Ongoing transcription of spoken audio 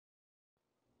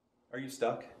Are you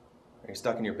stuck? Are you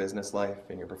stuck in your business life,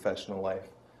 in your professional life?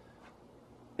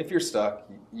 If you're stuck,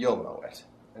 you'll know it.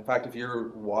 In fact, if you're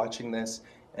watching this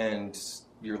and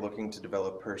you're looking to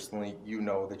develop personally, you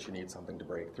know that you need something to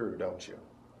break through, don't you?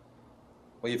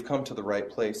 Well, you've come to the right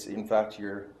place. In fact,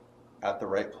 you're at the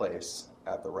right place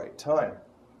at the right time.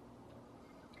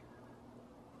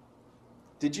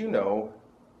 Did you know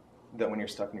that when you're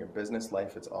stuck in your business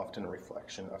life, it's often a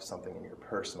reflection of something in your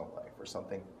personal life or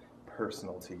something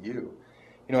personal to you?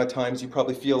 You know, at times you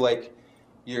probably feel like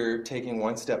you're taking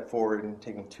one step forward and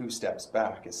taking two steps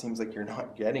back. It seems like you're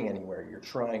not getting anywhere. You're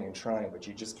trying and trying, but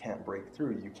you just can't break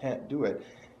through. You can't do it.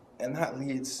 And that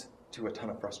leads to a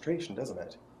ton of frustration, doesn't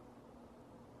it?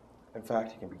 In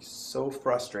fact, it can be so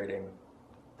frustrating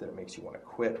that it makes you want to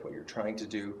quit what you're trying to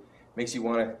do. It makes you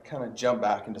want to kind of jump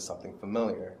back into something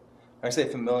familiar. I say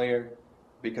familiar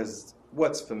because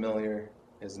what's familiar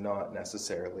is not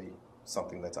necessarily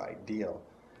something that's ideal.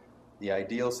 The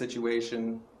ideal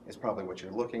situation is probably what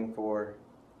you're looking for,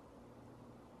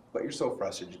 but you're so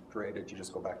frustrated you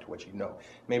just go back to what you know.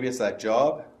 Maybe it's that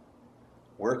job,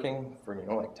 working for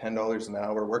like $10 an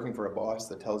hour, working for a boss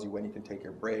that tells you when you can take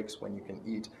your breaks, when you can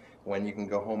eat, when you can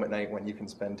go home at night, when you can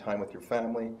spend time with your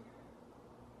family,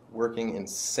 working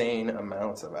insane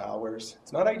amounts of hours.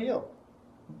 It's not ideal,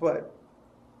 but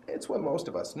it's what most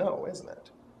of us know, isn't it?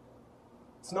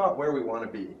 It's not where we want to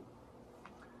be.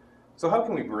 So how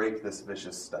can we break this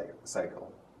vicious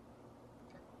cycle?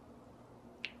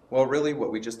 Well, really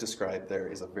what we just described there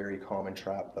is a very common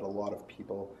trap that a lot of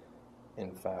people,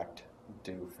 in fact,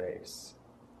 do face.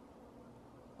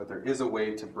 But there is a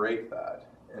way to break that.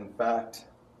 In fact,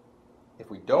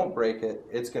 if we don't break it,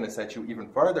 it's going to set you even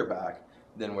farther back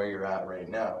than where you're at right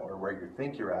now or where you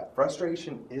think you're at.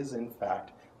 Frustration is, in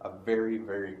fact, a very,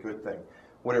 very good thing.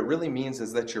 What it really means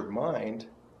is that your mind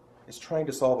is trying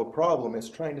to solve a problem, is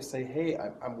trying to say, hey,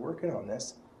 I'm working on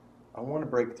this. I want to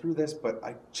break through this, but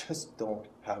I just don't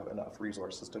have enough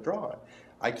resources to draw on.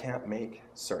 I can't make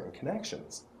certain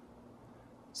connections.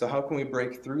 So how can we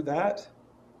break through that?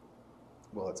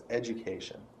 Well, it's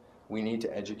education. We need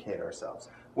to educate ourselves.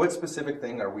 What specific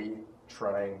thing are we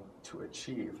trying to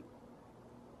achieve?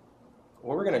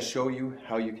 Well, we're going to show you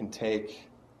how you can take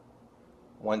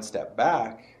one step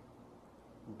back,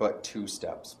 but two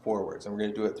steps forwards. And we're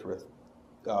going to do it through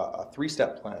a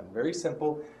three-step plan. Very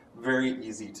simple, very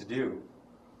easy to do.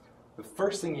 The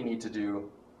first thing you need to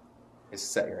do is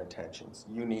set your intentions.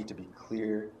 You need to be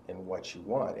clear in what you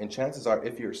want. And chances are,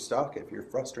 if you're stuck, if you're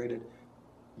frustrated,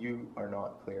 you are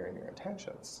not clear in your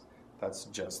intentions. That's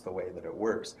just the way that it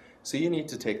works. So you need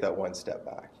to take that one step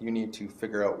back. You need to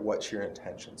figure out what your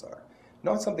intentions are.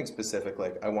 Not something specific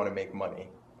like, I want to make money,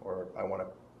 or I want to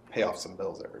pay off some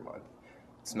bills every month.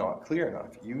 It's not clear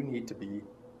enough. You need to be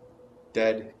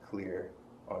dead clear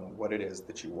on what it is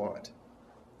that you want.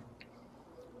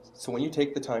 So when you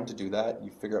take the time to do that, you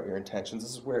figure out your intentions.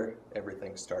 This is where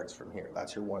everything starts from here.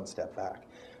 That's your one step back.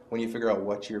 When you figure out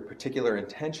what your particular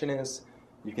intention is,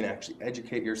 you can actually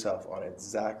educate yourself on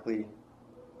exactly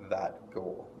that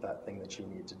goal, that thing that you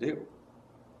need to do.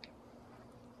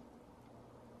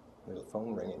 There's a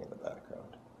phone ringing in the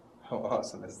background. How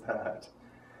awesome is that?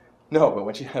 No, but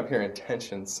once you have your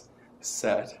intentions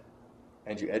set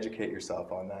and you educate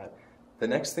yourself on that, the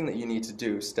next thing that you need to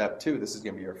do, step two, this is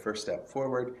going to be your first step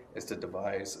forward, is to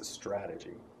devise a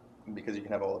strategy. Because you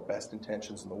can have all the best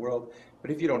intentions in the world, but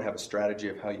if you don't have a strategy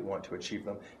of how you want to achieve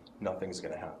them, nothing's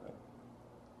going to happen.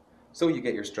 So you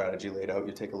get your strategy laid out,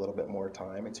 you take a little bit more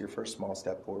time, it's your first small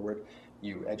step forward,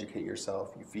 you educate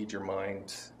yourself, you feed your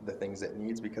mind the things it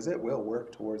needs, because it will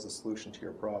work towards a solution to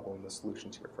your problem, the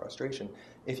solution to your frustration,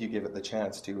 if you give it the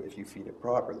chance to, if you feed it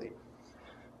properly.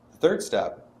 The third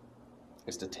step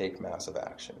is to take massive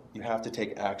action. You have to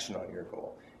take action on your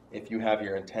goal. If you have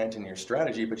your intent and your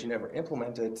strategy, but you never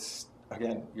implement it,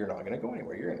 again, you're not going to go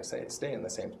anywhere. You're going to stay in the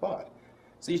same spot.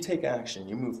 So you take action,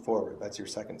 you move forward. That's your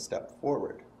second step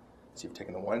forward. So you've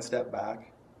taken the one step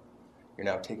back, you're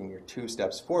now taking your two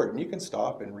steps forward, and you can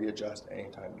stop and readjust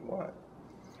anytime you want.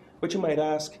 But you might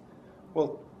ask,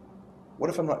 well, what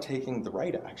if I'm not taking the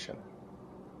right action?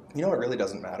 You know, it really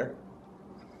doesn't matter,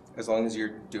 as long as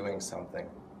you're doing something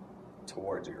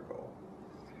towards your goal.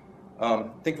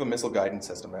 Think of a missile guidance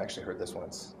system. I actually heard this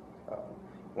once.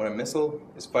 When a missile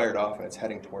is fired off and it's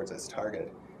heading towards its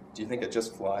target, do you think it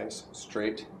just flies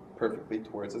straight, perfectly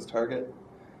towards its target?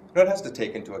 No, it has to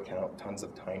take into account tons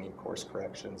of tiny course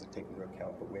corrections. It takes into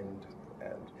account the wind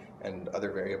and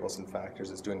other variables and factors.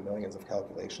 It's doing millions of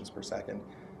calculations per second,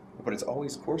 but it's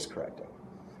always course correcting.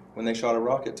 When they shot a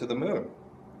rocket to the moon,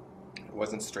 it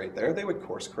wasn't straight there. They would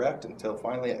course correct until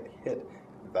finally it hit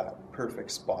that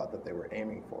perfect spot that they were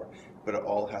aiming for. But it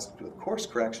all has to do with course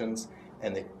corrections,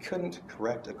 and they couldn't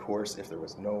correct a course if there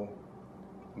was no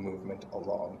movement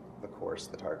along the course,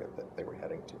 the target that they were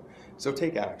heading to. So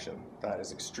take action. That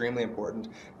is extremely important.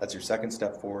 That's your second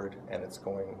step forward, and it's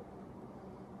going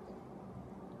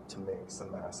to make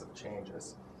some massive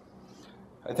changes.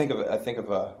 I think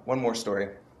of one more story.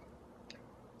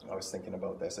 I was thinking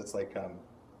about this. It's like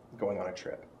going on a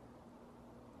trip.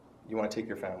 You want to take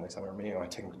your family somewhere. Maybe you want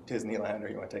to take them to Disneyland, or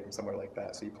you want to take them somewhere like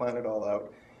that. So you plan it all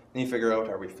out. Then you figure out,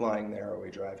 are we flying there? Are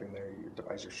we driving there? You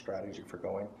devise your strategy for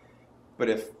going. But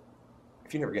if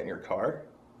you never get in your car,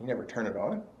 you never turn it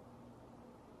on,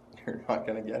 you're not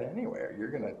going to get anywhere. You're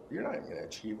not even going to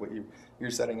achieve what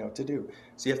you're setting out to do.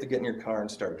 So you have to get in your car and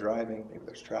start driving. Maybe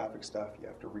there's traffic stuff. You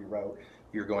have to reroute.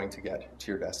 You're going to get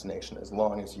to your destination as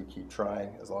long as you keep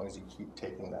trying, as long as you keep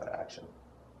taking that action.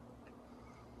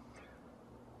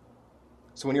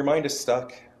 So when your mind is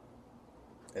stuck,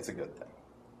 it's a good thing.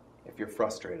 If you're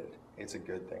frustrated, it's a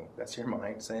good thing. That's your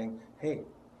mind saying, hey,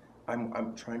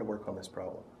 I'm trying to work on this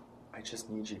problem. I just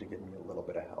need you to give me a little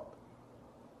bit of help.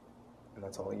 And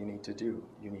that's all you need to do.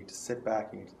 You need to sit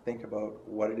back, you need to think about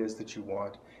what it is that you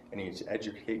want, and you need to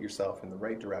educate yourself in the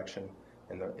right direction,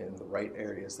 in the right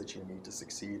areas that you need to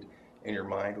succeed. And your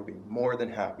mind will be more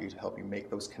than happy to help you make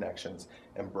those connections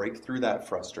and break through that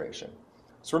frustration.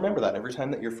 So remember that every time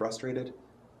that you're frustrated,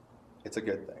 it's a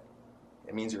good thing.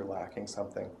 It means you're lacking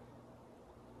something.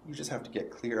 You just have to get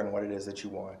clear on what it is that you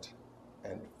want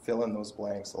and fill in those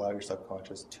blanks. Allow your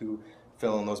subconscious to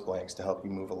fill in those blanks to help you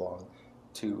move along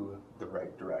to the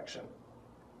right direction.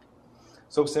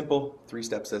 So simple,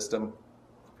 3-step system.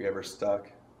 If you're ever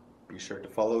stuck, be sure to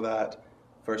follow that.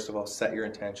 First of all, set your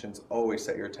intentions. Always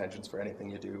set your intentions for anything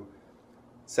you do.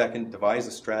 Second, devise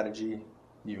a strategy.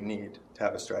 You need to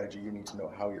have a strategy. You need to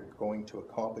know how you're going to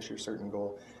accomplish your certain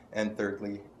goal. And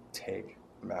thirdly, take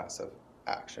massive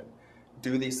action.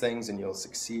 Do these things and you'll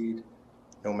succeed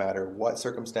no matter what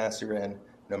circumstance you're in,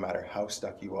 no matter how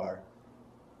stuck you are,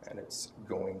 and it's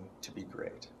going to be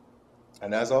great.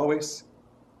 And as always,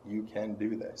 you can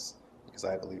do this because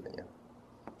I believe in you.